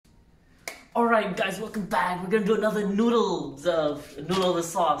Alright guys, welcome back. We're gonna do another noodles noodle with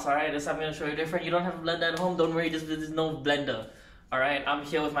sauce, alright? This time I'm gonna show you different. You don't have a blender at home, don't worry, there's no blender. Alright, I'm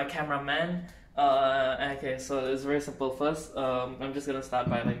here with my cameraman. Okay, so it's very simple. First, I'm just gonna start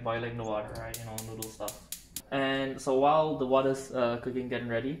by like boiling the water, right? You know, noodle stuff. And so while the water's cooking, getting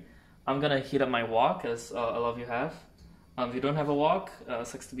ready, I'm gonna heat up my wok, as a lot of you have. If you don't have a wok,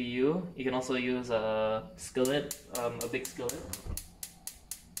 sucks to be you. You can also use a skillet, a big skillet.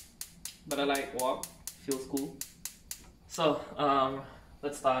 But I like wok, feels cool. So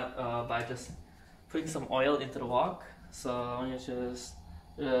let's start by just putting some oil into the wok. So I'm gonna just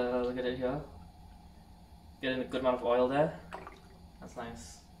look at it here. Getting a good amount of oil there. That's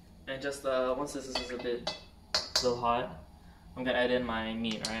nice. And just once this is a little hot, I'm gonna add in my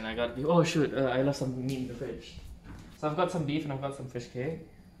meat. Right? I got beef. Oh shoot! I left some meat in the fridge. So I've got some beef and I've got some fish cake.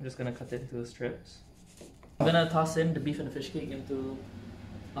 I'm just gonna cut it into strips. I'm gonna toss in the beef and the fish cake into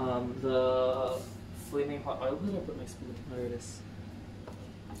the flaming hot oil. Where did I put my spoon? There it is.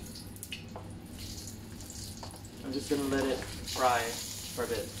 I'm just gonna let it fry for a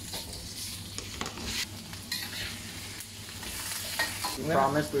bit. We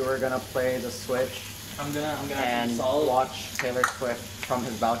promised we were gonna play the Switch. I'm gonna and add some salt. Watch Taylor Swift from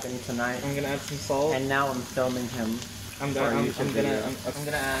his balcony tonight. I'm gonna add some salt. And now I'm filming him. I'm gonna add some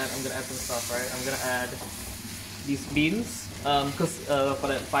stuff, right? I'm gonna add these beans because for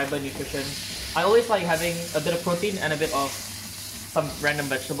the fiber nutrition. I always like having a bit of protein and a bit of some random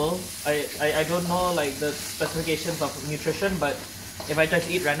vegetable. I don't know like the specifications of nutrition, but if I just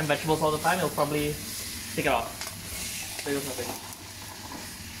eat random vegetables all the time, it'll probably take it off. There goes nothing.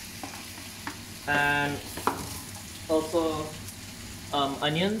 And also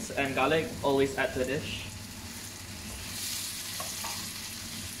onions and garlic always add to the dish.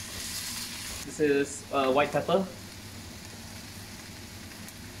 This is white pepper.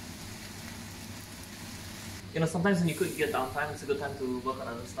 You know, sometimes when you cook, you get downtime. It's a good time to work on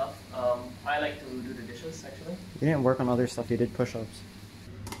other stuff. I like to do the dishes actually. You didn't work on other stuff, you did push-ups.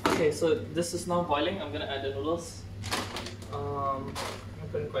 Okay, so this is now boiling. I'm gonna add the noodles. I'm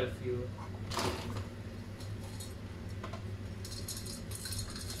putting quite a few.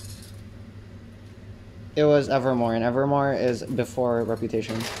 It was Evermore, and Evermore is before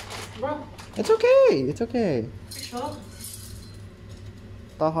Reputation. Bro, It's okay, it's okay. sure?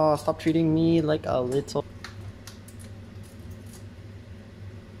 Taha, stop treating me like a little...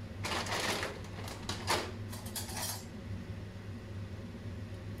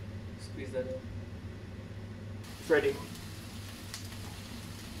 Squeeze that in. It's ready.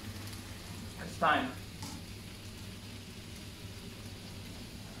 It's time.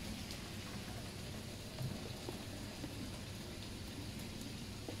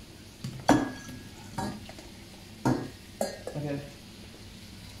 Okay.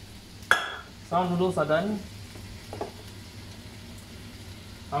 So our noodles are done.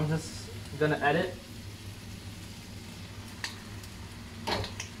 I'm just gonna add it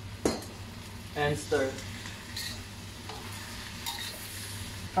and stir.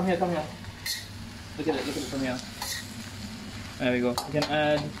 Come here, come here. Look at it from here. There we go. You can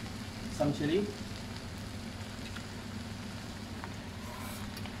add some chili. You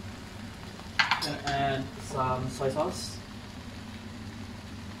can add some soy sauce.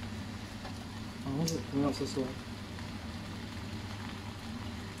 Oh, why is it coming out so slow?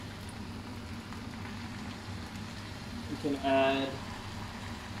 You can add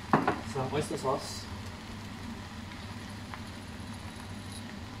some oyster sauce.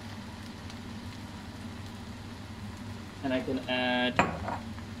 And I can add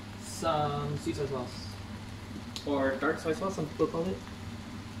some sweet soy sauce. Or dark soy sauce, some people call it.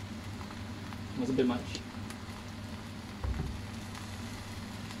 It was a bit much.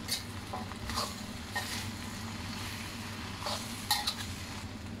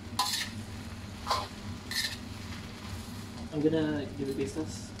 I'm gonna give it a taste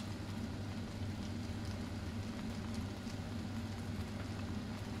test.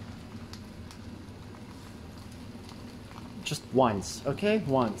 Just once, okay?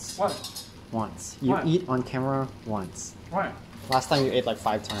 Once. What? Once. You What? eat on camera once. Right. Last time you ate like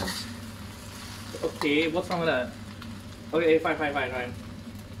 5 times. Okay, what's wrong with that? Okay, fine.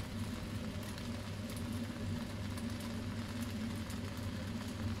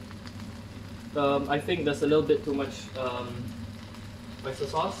 I think there's a little bit too much oyster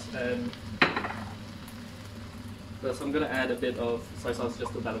sauce, and so I'm gonna add a bit of soy sauce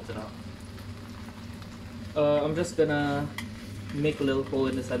just to balance it out. I'm just gonna make a little hole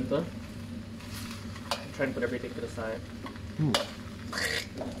in the center. Try and put everything to the side.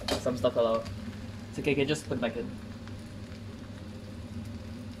 Some stuff fell out. It's okay, just put it back in.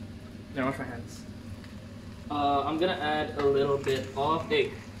 Then wash my hands. I'm gonna add a little bit of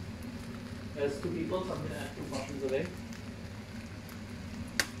egg. There's 2 people, so I'm gonna add 2 portions of egg.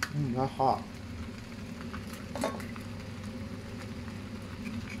 That's hot.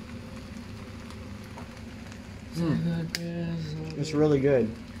 It's really good.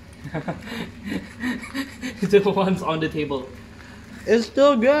 The ones on the table. It's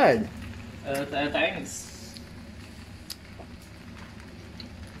still good. Thanks.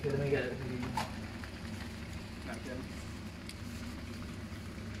 Okay, let me get it. Napkin.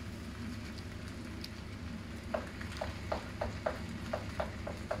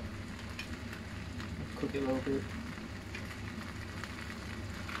 Cook it a little bit.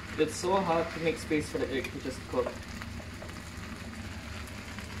 It's so hard to make space for the egg to just cook.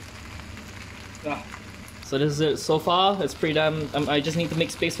 Ah. So this is it. So far, it's pretty damn. I just need to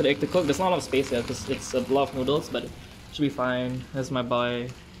make space for the egg to cook. There's not a lot of space here because it's a lot of noodles, but it should be fine. There's my boy,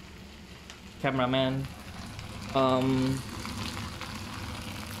 cameraman.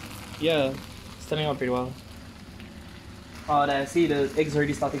 Yeah, it's turning out pretty well. Oh, I see the eggs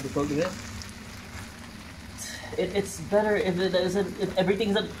already starting to cook, is it? It's better if it isn't. If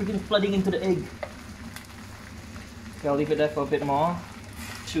everything's not freaking flooding into the egg. Okay, I'll leave it there for a bit more.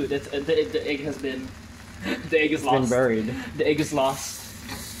 Shoot, the egg has been. The egg is lost. Been buried. The egg is lost.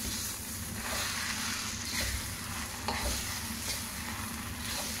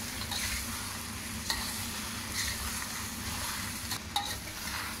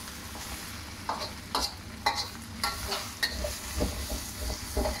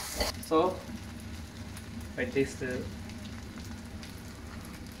 So, I taste it.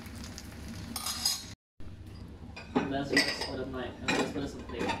 That's just for the night. And let's put this on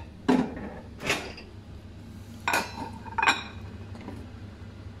plate.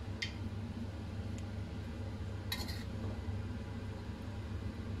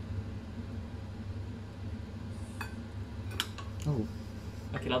 Oh.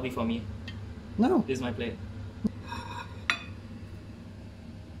 Okay, that'll be for me. No. This is my plate.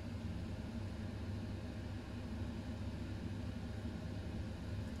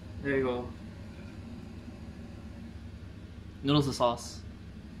 There you go. Noodles with sauce.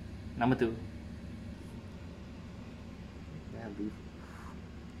 Number 2. Yeah, beef.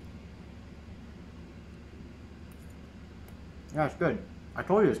 Yeah, it's good. I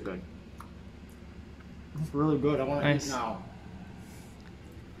told you it's good. It's really good. I want to eat now.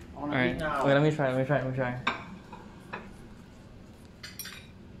 I want to eat now. Wait, let me try.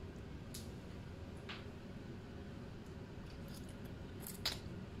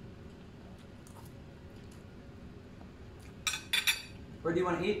 Where do you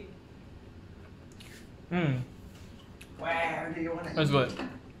want to eat? Where do you want to eat? That's good.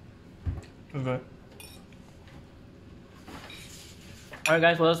 That's good. Alright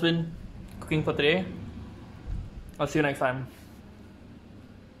guys, well that's been cooking for today. I'll see you next time.